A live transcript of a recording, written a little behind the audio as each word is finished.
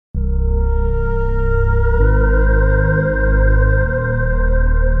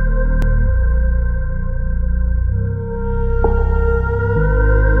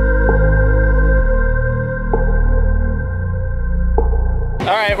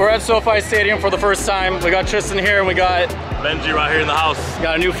we're at Sofi Stadium for the first time. We got Tryston here and we got Benji right here in the house.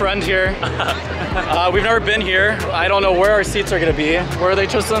 Got a new friend here. We've never been here. I don't know where our seats are gonna be. Where are they,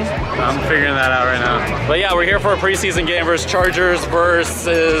 Tryston? I'm figuring that out right now. But yeah, we're here for a preseason game versus Chargers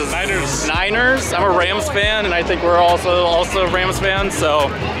versus Niners. I'm a Rams fan and I think we're also Rams fans, so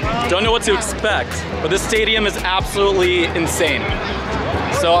don't know what to expect. But this stadium is absolutely insane.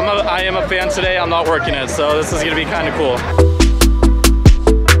 So I am a fan today. I'm not working it, so this is gonna be kind of cool.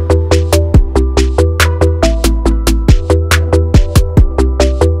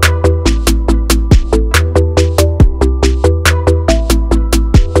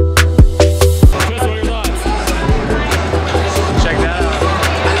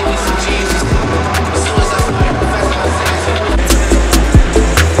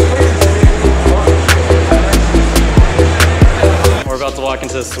 Walk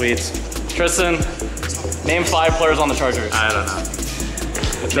into the suites. Tryston, name 5 players on the Chargers. I don't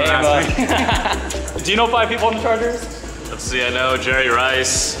know. Do you know 5 people on the Chargers? Let's see, I know Jerry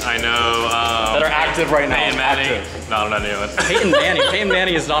Rice. I know that are active right now. Peyton Manning. No, I'm not anyone. Peyton Manning. Peyton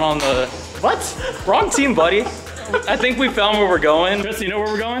Manning is not on the. What? Wrong team, buddy. I think we found where we're going. Tryston, you know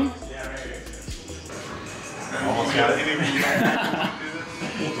where we're going? Yeah, right here. Almost got it.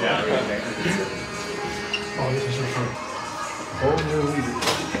 Yeah.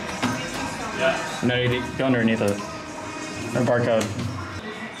 Yeah. No, you go underneath it. Or barcode.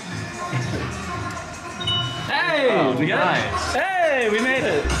 Hey! Oh, we got it. Hey! We made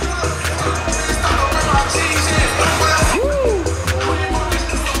it! Woo!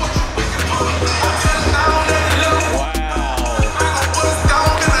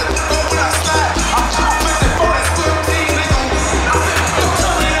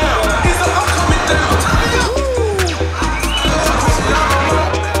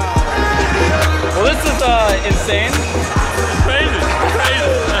 Insane. Crazy.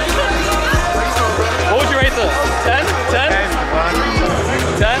 Crazy. What would you rate this? 10? 10?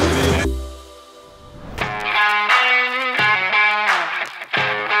 10?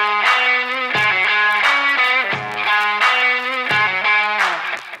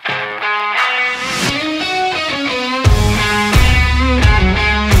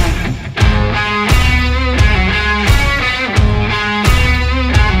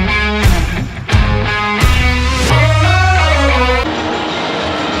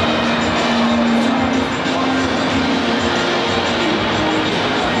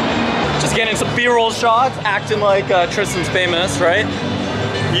 Getting some B-roll shots, acting like Tryston's famous, right?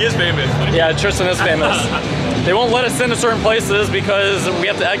 He is famous. Yeah, Tryston is famous. They won't let us into certain places because we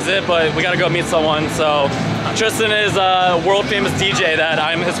have to exit, but we gotta go meet someone. So Tryston is a world famous DJ that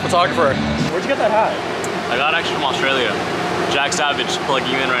I'm his photographer. Where'd you get that hat? I got actually from Australia. Jack Savage plugging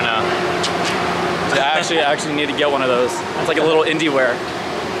you in right now. Yeah, I actually need to get one of those. It's like a little indie wear.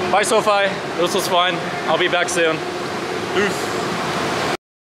 Bye, Sofi. This was fun. I'll be back soon. Oof.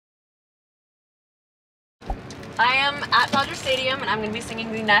 I am at Dodger Stadium and I'm going to be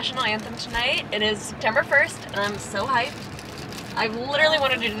singing the national anthem tonight. It is September 1st and I'm so hyped. I've literally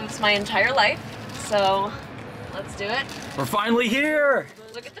wanted to do this my entire life, so let's do it. We're finally here!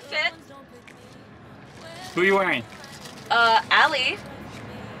 Look at the fit. Who are you wearing? Ali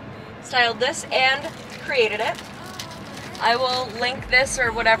styled this and created it. I will link this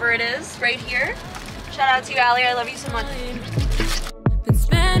or whatever it is right here. Shout out to you, Ali. I love you so much. Been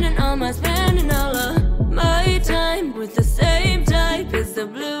spending all my time with the same type as the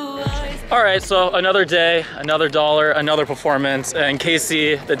blue eyes. All right, so another day, another dollar, another performance, and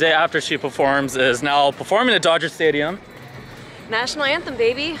Casey, the day after she performs, is now performing at Dodger Stadium. National anthem,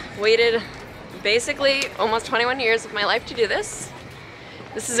 baby. Waited basically almost 21 years of my life to do this.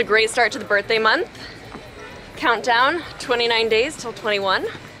 This is a great start to the birthday month. Countdown, 29 days till 21.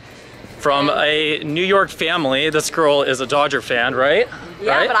 From a New York family, this girl is a Dodger fan, right?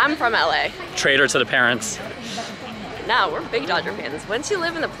 Yeah, right? but I'm from LA. Traitor to the parents. No, we're big Dodger fans. Once you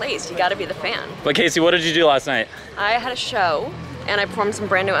live in the place, you gotta be the fan. But Casey, what did you do last night? I had a show, and I performed some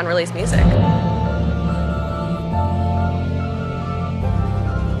brand new unreleased music.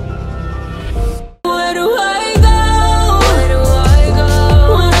 Where do I go? Where do I go?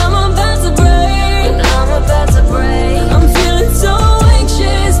 When I'm about to break. When I'm about to break. I'm feeling so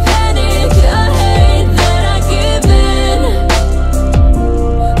anxious, panic. I hate that I give in.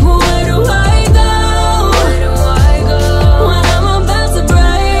 Where do I go? Where do I go? When I'm about to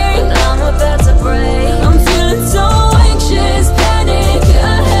break. When I'm about to break. I'm feeling so anxious, panic. I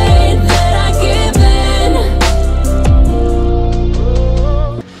hate that I give in.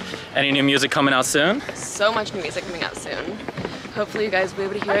 Any new music coming out soon? So much new music coming out soon. Hopefully you guys will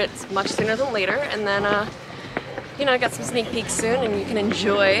be able to hear it much sooner than later. And then, you know, got some sneak peeks soon and you can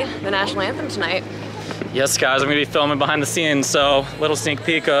enjoy the national anthem tonight. Yes, guys, I'm gonna be filming behind the scenes, so little sneak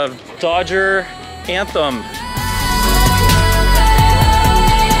peek of Dodger anthem.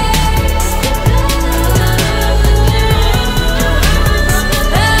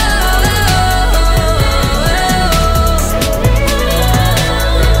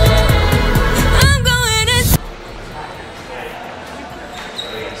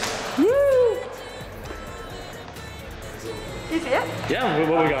 Yeah,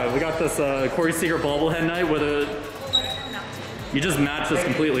 what we got? We got this Corey Seager bobblehead night with a... You just matched this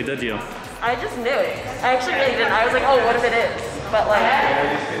completely, did you? I just knew it. I actually really didn't. I was like, oh, what if it is? But like,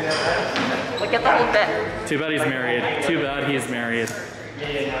 look at the whole bit. Too bad he's married. Too bad he's married.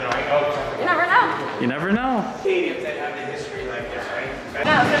 You never know. You never know. Stadiums that have the history like this, right?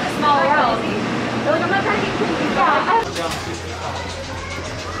 No, it's such a small world. They're like, I'm not trying to get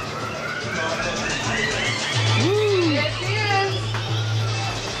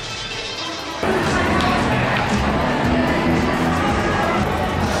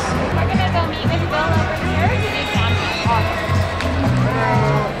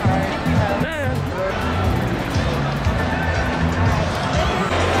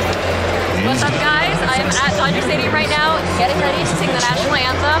What's up, guys? I am at Dodger Stadium right now, getting ready to sing the national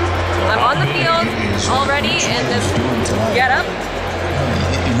anthem. I'm on the field already in this getup.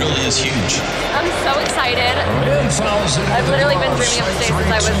 It really is huge. I'm so excited. I've literally been dreaming of this day since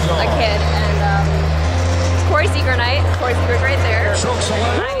I was a kid, and it's Corey Seager night. Corey Seager's right there.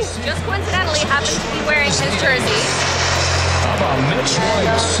 I just coincidentally happen to be wearing his jersey. And,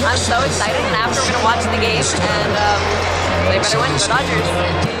 I'm so excited, and after we're gonna watch the game, and they better win for Dodgers.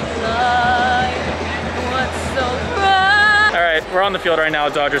 Alright, we're on the field right now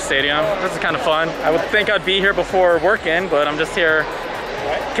at Dodger Stadium. This is kind of fun. I would think I'd be here before working, but I'm just here.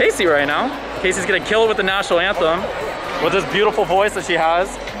 Casey right now. Casey's gonna kill it with the national anthem with this beautiful voice that she has.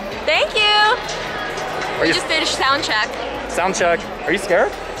 Thank you! We just did a sound check. Sound check. Are you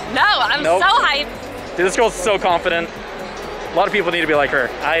scared? No, I'm Nope. so hyped. Dude, this girl's so confident. A lot of people need to be like her.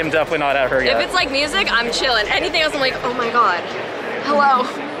 I am definitely not at her yet. If it's like music, I'm chilling. Anything else, I'm like, oh my god. Hello.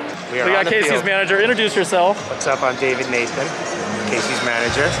 We So we got Casey's manager. Introduce yourself. What's up? I'm David Nathan, Casey's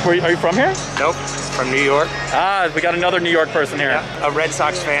manager. Are you from here? Nope, from New York. Ah, we got another New York person here. Yeah, a Red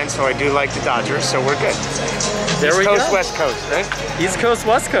Sox fan, so I do like the Dodgers, so we're good. There we Coast, go. West Coast, right? East Coast,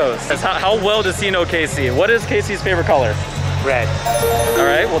 West Coast. How well does he know Casey? What is Casey's favorite color? Red. All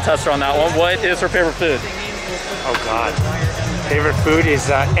right, we'll test her on that one. What is her favorite food? Oh God. Favorite food is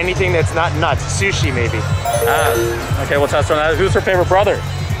anything that's not nuts. Sushi, maybe. Ah, okay, we'll test her on that. Who's her favorite brother?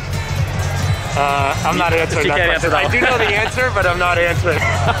 I'm not answering She that can't answer question. that I do know the answer, but I'm not answering.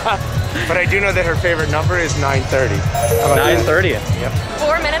 But I do know that her favorite number is 9:30. 9:30. Yep.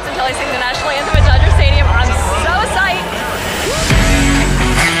 4 minutes until I sing the national anthem at Dodger Stadium. I'm so psyched.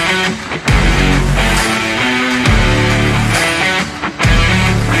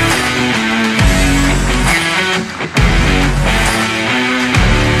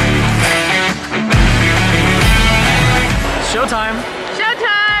 Showtime.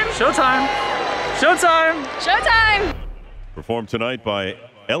 Showtime! Showtime. Showtime. Showtime! Performed tonight by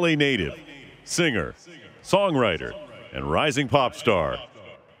LA native, singer, songwriter, and rising pop star.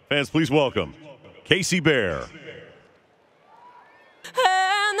 Fans, please welcome Casey Baer.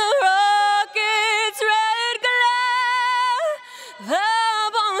 And the rocket's red glare, the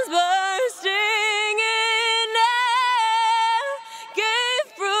bombs bursting in air, gave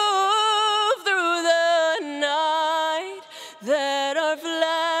proof through the night that our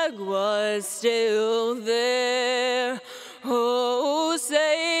flag was still there. Oh,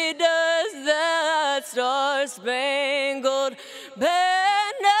 say does that star-spangled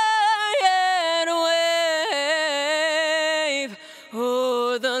banner yet wave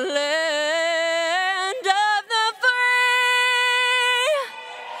o'er the land of the free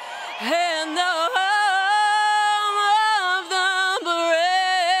and the home of the brave.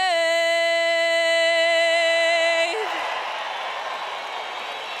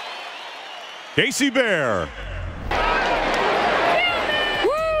 Casey Baer.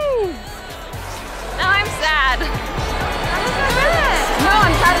 Woo! Now I'm sad. No,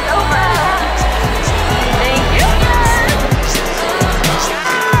 I'm sad it's over. Thank you.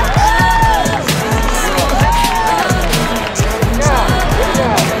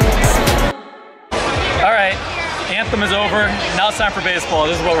 All right, anthem is over. Now it's time for baseball.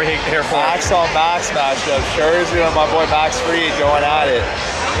 This is what we're here for. Max on Max matchup. Scherzer and my boy Max Fried going at it.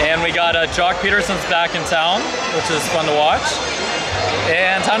 And we got Jock Peterson's back in town, which is fun to watch.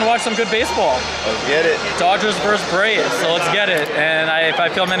 And time to watch some good baseball. Let's get it. Dodgers versus Braves, so let's get it. And if I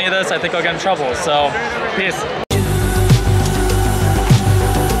film any of this, I think I'll get in trouble. So, peace.